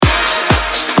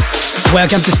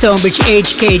Welcome to StoneBridge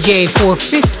HKJ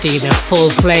 450, the full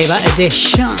flavor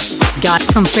edition. Got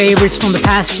some favorites from the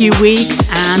past few weeks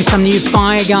and some new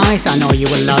fire guys. I know you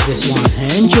will love this one.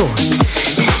 Enjoy.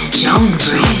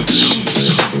 StoneBridge.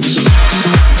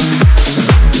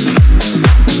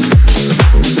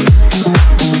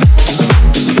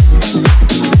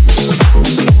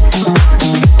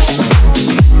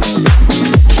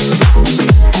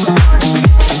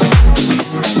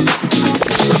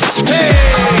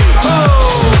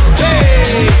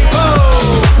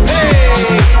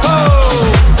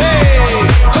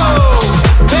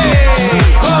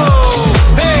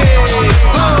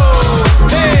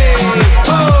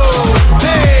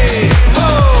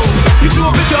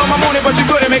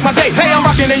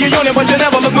 But you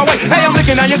never look my way. Hey, I'm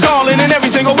looking at your darling in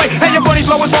every single way. Hey, your funny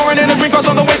flow is foreign and the drink cross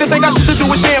on the way. This ain't got shit to do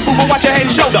with shampoo, but watch your head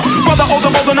and shoulder. Brother, older,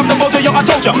 bolder, up the vulture, yo, I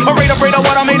told ya. Afraid of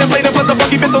what I made and played and plus a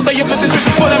funky bit, so say you fit the trick.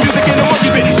 For the music in the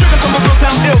monkey bit. Triggers from a real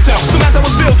town, ill town. So that's how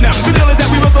it feels now. The deal is that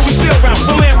we real, so we still round.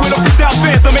 The land with a freestyle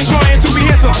phantom ain't trying to be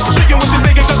handsome. Tricking what you're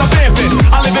thinking, cause I'm vamping.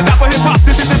 I live in top of hip hop,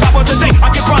 this is hip hop of the day.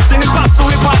 I get props to hip hop, so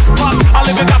hip hop, pop. I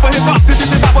live in top of hip hop, this is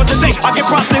hip hop of the day. I get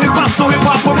props to hip hop, so hip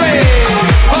hop, hooray.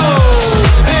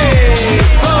 Oh, hey.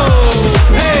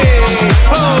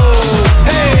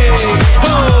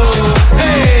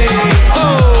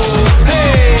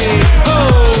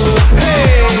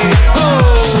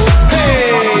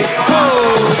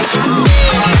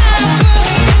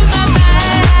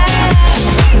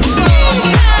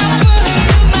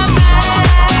 My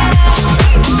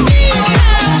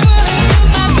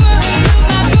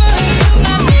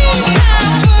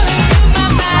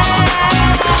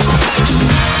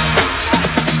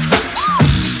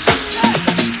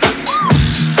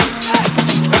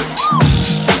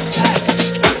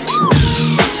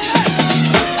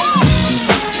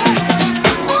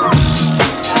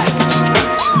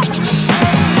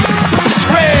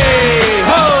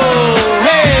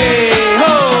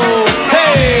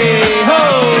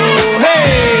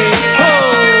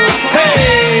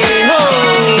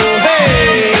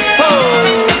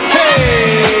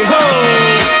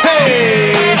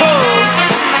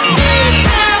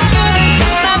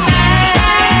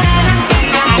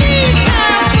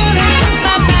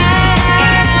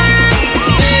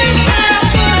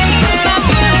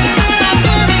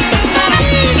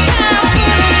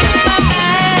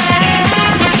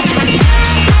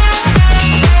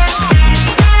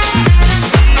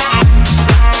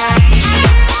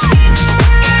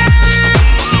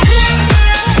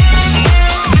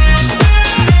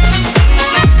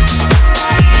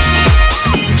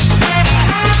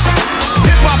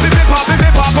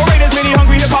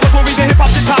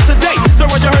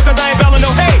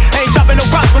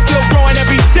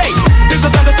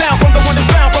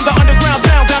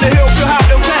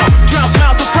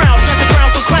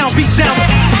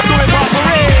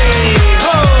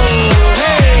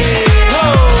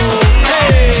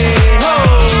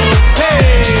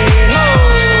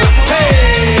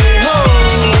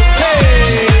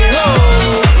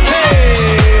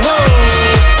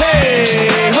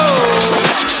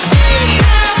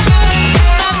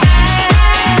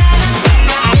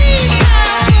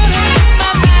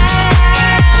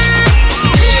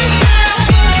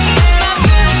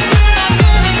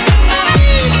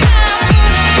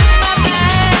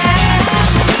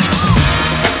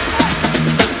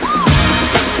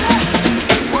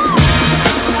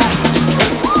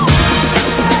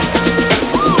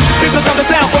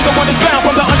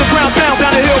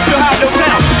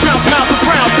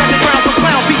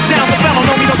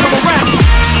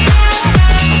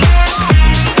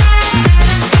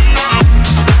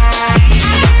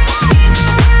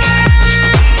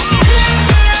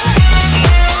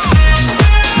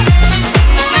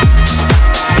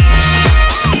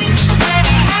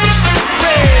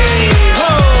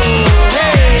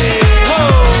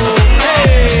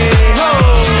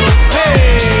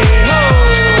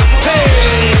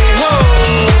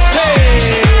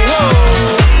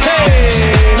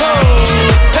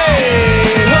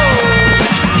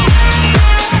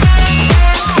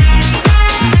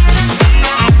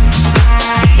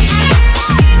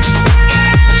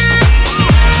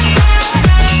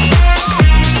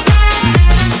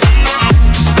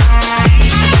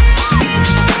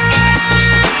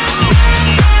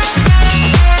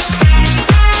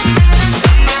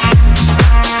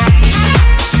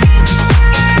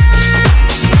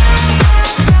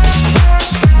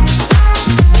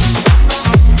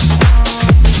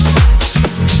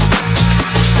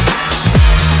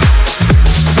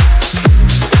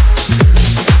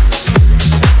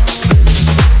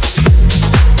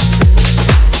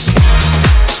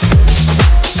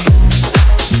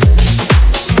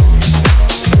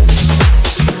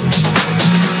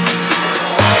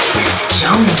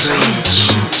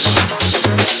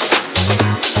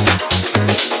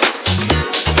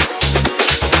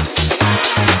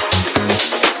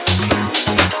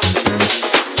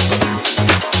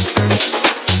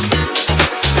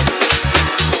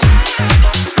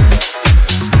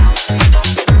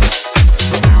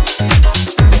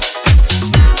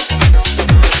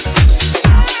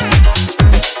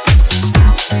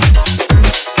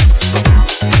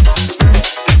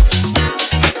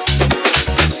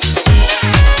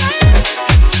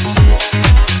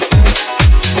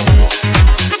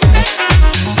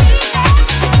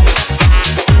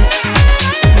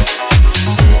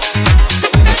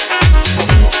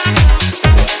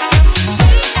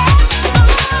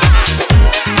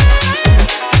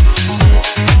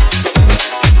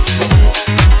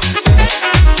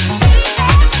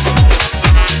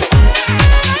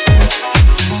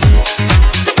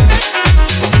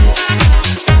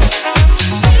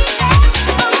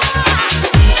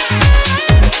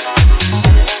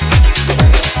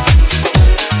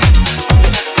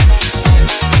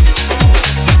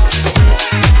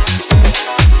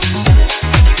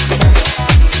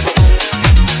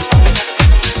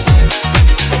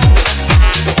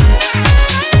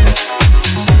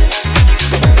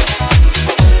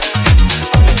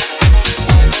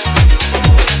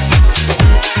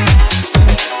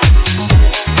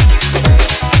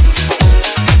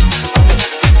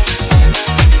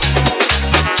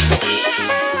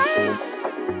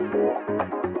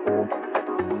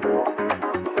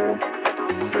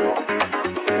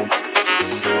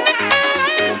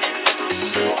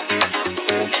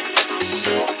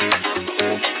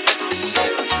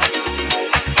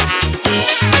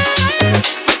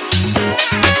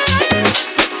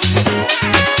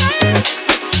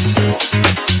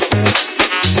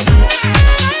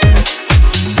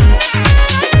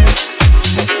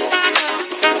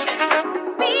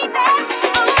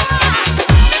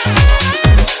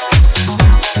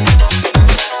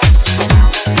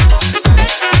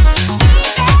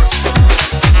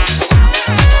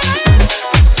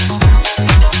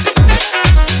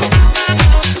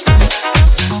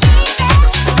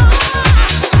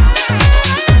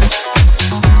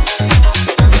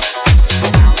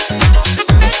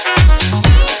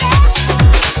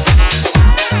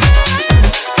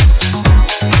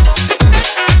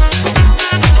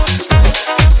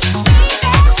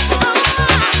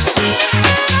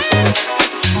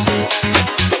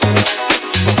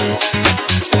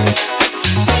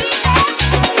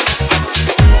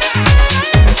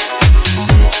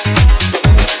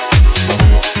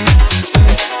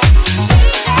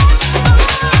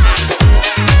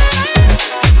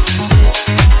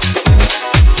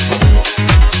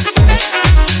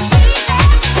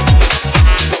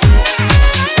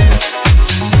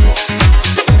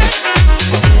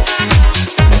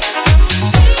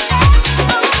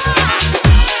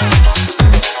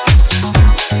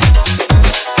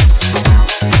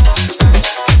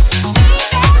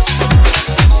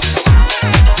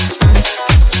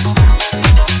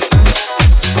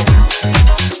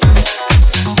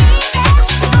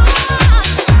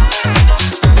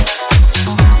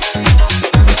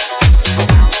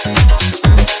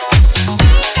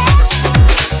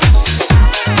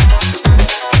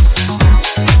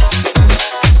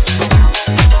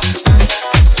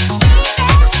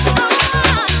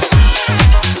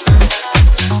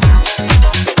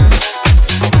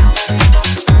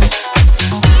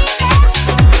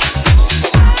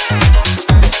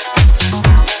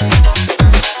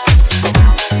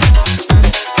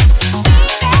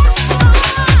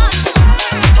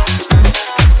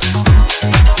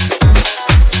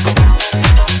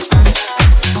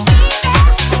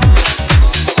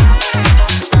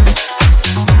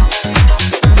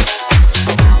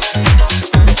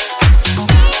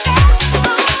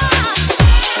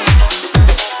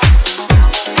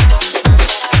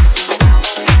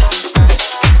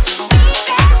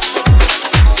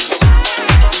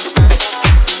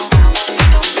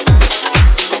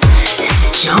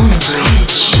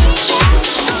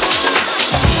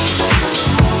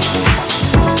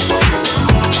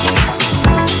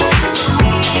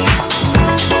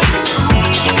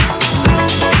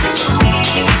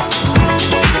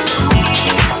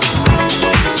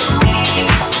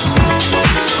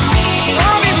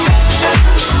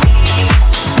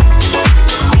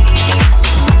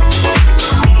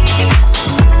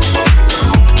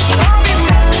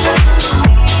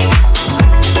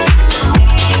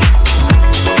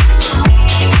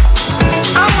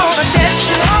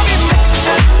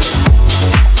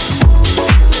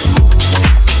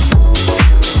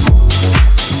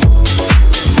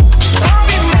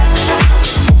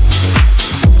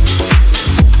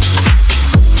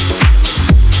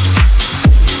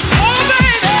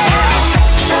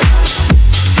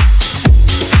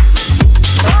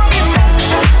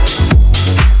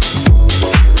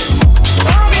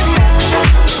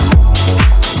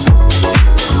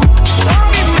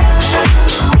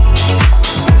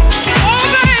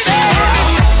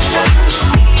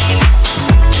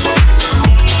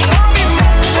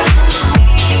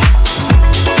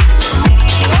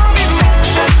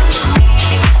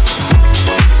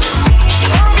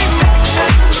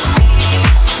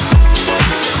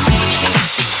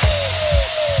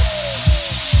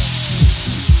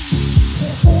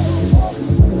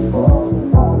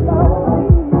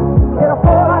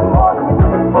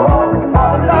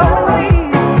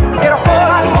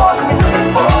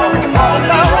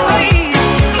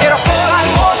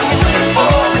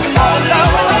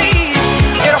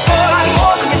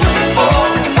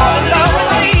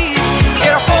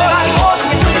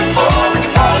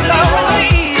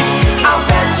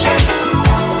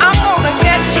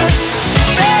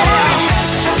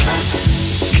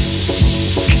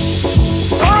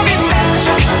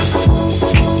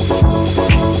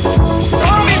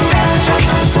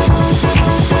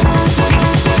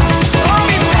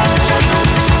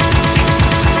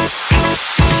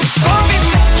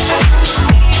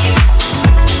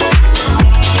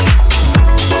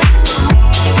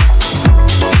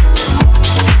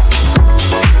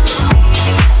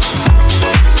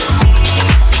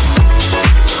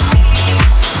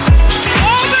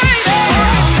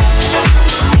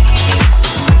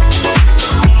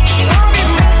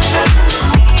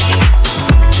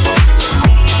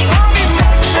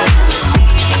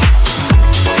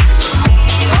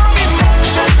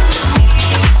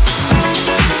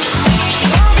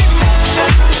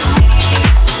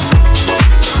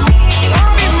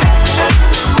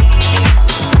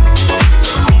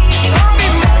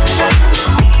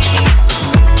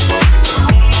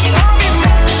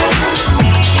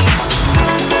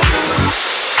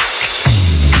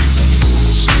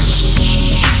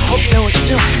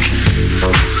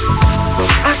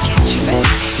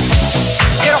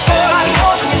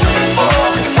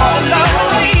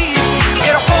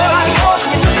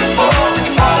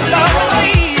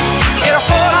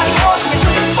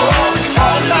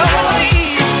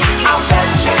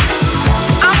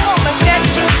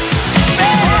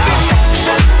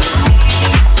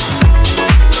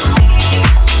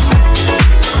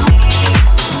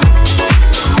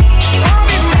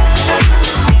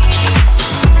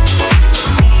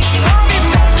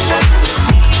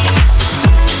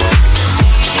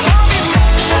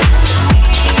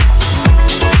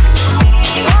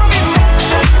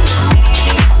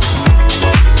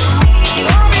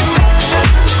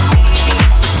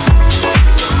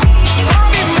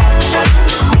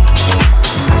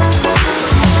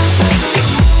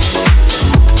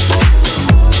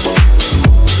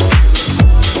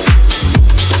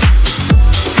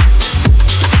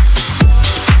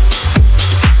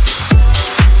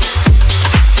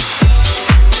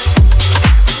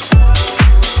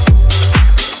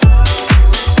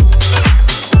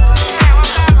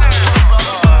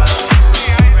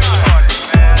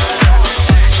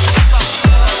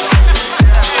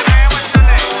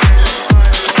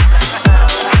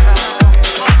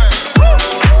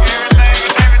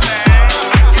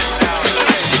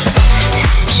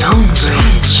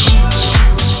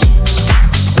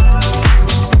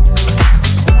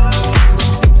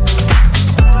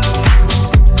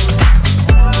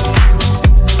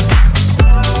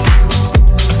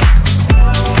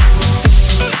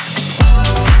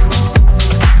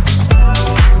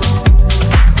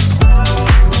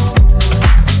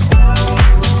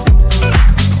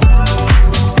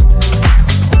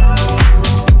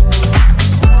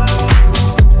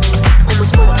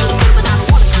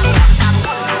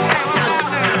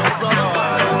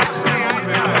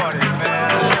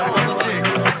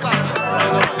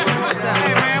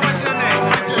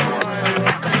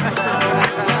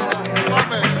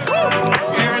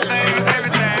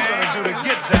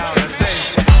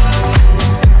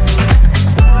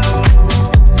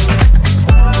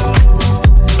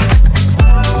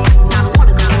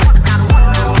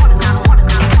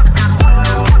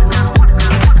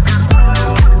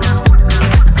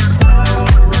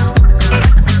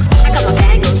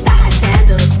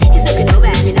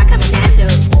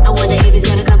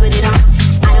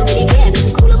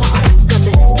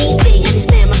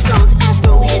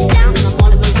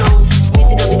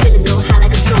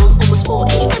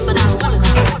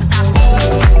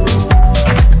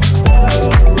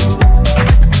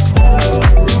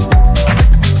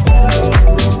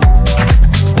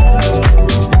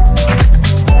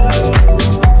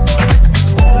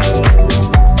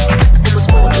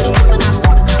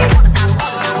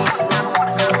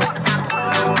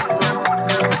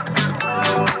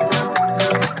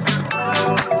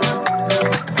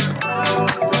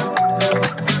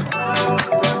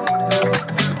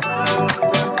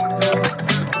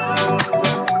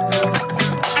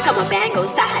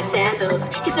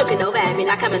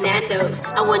come in Nando's.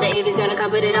 I wonder if he's gonna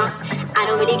come put it on. I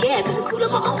don't really care, cause I'm cool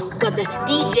on my own. Got the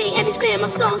DJ and he's playing my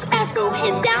songs. Afro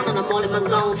head down and I'm all in my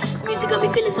zone. Music got me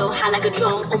feeling so high like a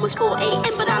drone. Almost 4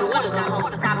 a.m. but I don't wanna go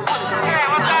home. Hey,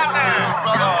 what's happening?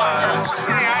 Brother, what's happening?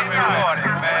 Hey, how you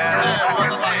recording, man? Yeah,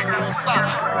 brother, like, stop.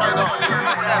 Right on.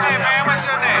 What's happening? Hey, man, what's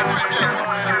your name? Sweet Dicks.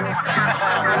 What's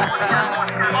up, man?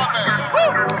 My man.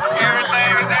 Woo!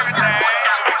 Everything is everything.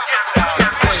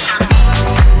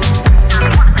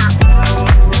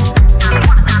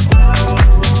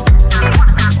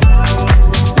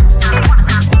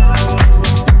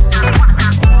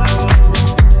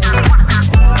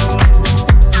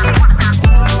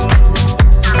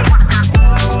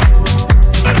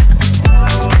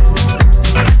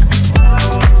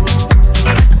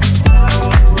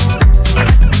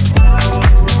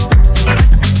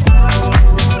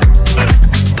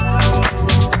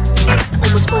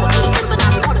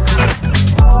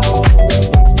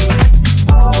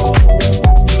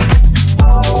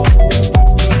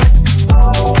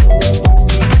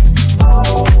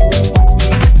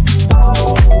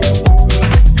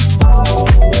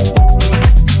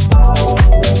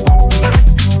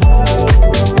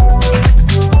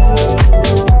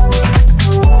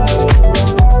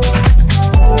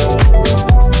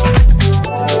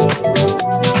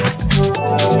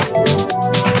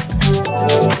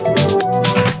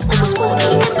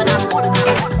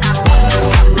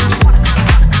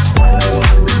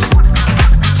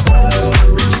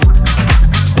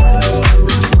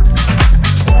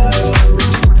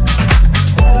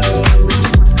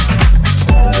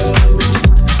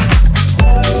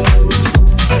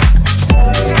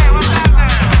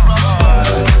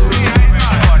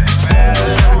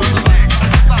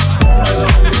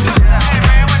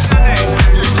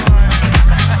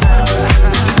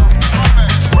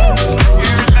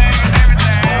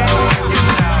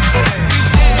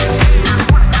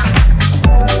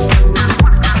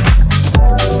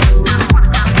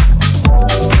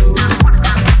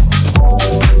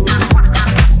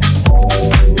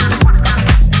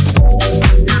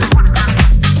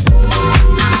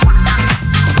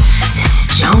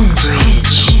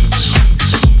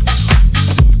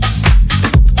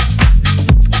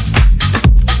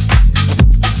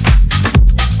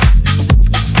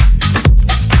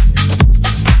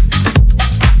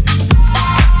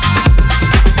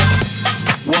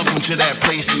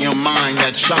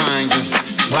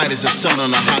 As the sun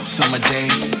on a hot summer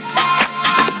day.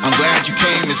 I'm glad you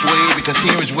came this way, because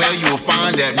here is where you will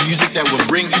find that music that will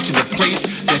bring you to the place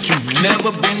that you've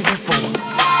never been before.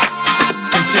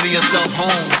 Consider yourself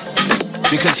home,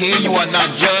 because here you are not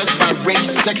judged by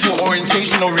race, sexual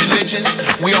orientation, or religion.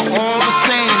 We are all the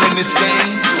same in this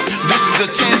game. This is a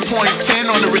 10.10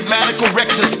 on the rhythmical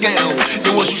Richter scale.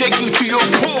 It will shake you to your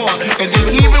core, and then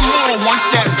even more once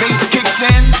that bass kicks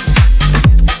in.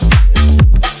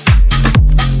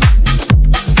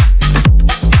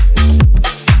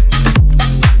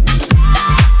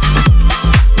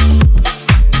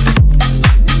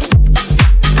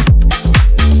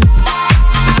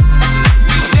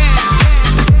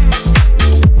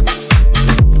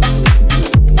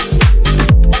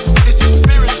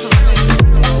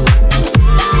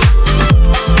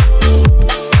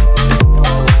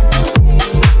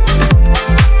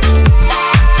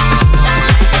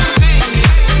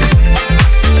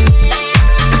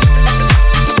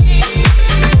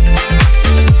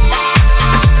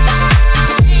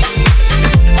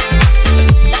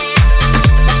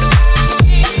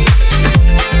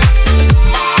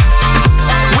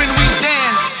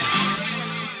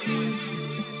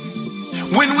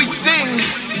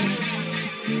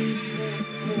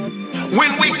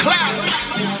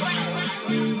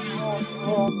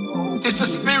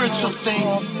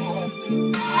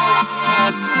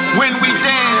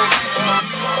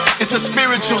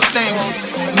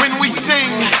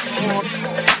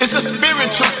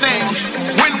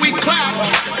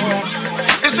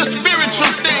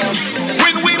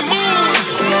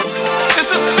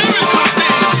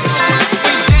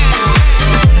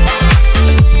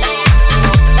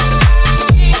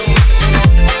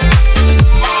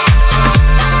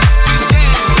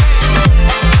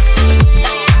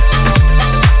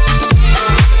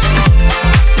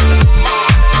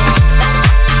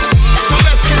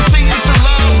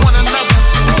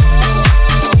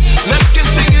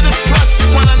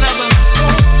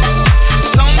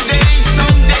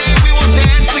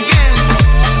 Again.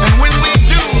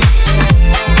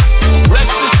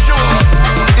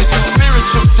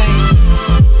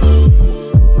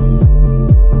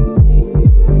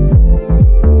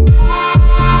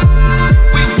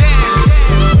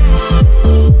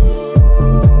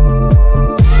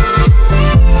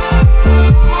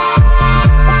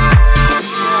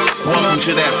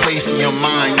 into that place in your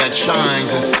mind that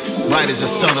shines as bright as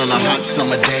the sun on a hot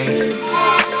summer day.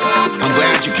 I'm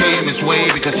glad you came this way,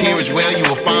 because here is where you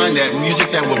will find that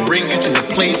music that will bring you to the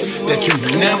place that you've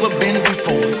never been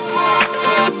before.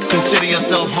 Consider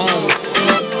yourself home,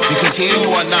 because here you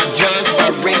are not judged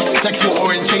by race, sexual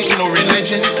orientation, or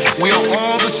religion. We are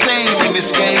all the same in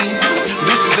this game.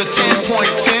 This is a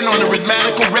 10.10 on the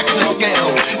rhythmical Richter scale.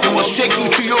 It will shake you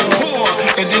to your core,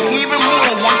 and then even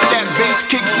more once that bass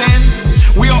kicks in.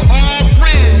 We are all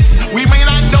friends. We may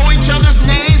not know each other's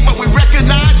names, but we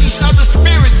recognize each other's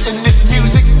spirits in this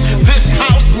music. This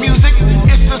house music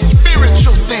is a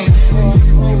spiritual thing.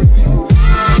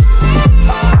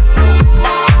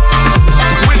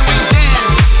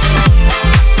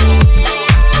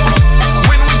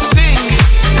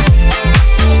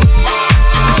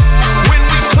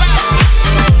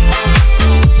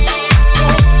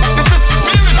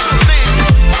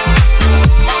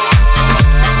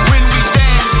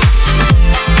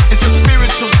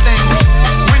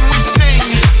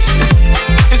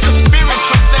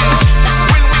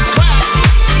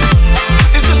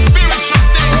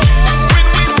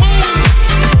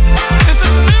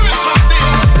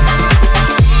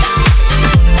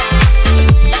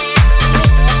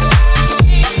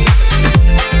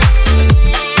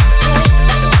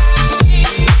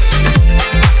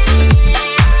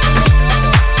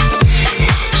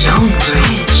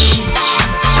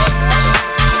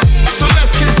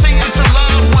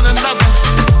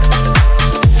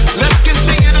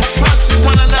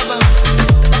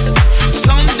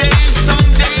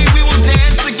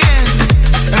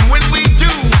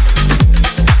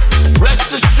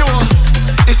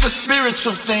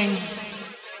 Thing.